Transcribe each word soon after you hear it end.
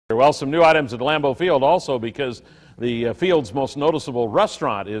Well, some new items at Lambeau Field also because the field's most noticeable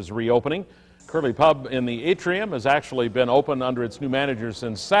restaurant is reopening. Curly Pub in the atrium has actually been open under its new manager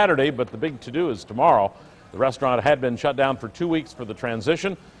since Saturday, but the big to-do is tomorrow. The restaurant had been shut down for 2 weeks for the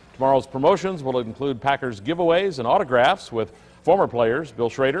transition. Tomorrow's promotions will include Packers giveaways and autographs with former players Bill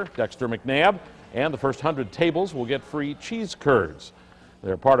Schrader, Dexter McNabb, and the first 100 tables will get free cheese curds.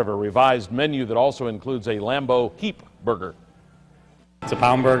 They're part of a revised menu that also includes a Lambeau Heap burger. It's a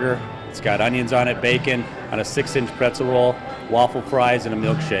pound burger. It's got onions on it, bacon, on a 6-inch pretzel roll, waffle fries, and a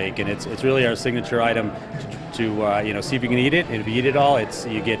milkshake. And it's really our signature item to see if you can eat it. And if you eat it all,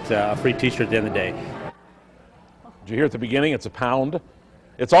 you get a free T-shirt at the end of the day. Did you hear at the beginning? It's a pound.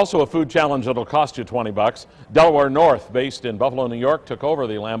 It's also a food challenge that'll cost you $20. Delaware North, based in Buffalo, New York, took over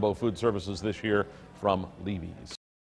the Lambeau Food Services this year from Levy's.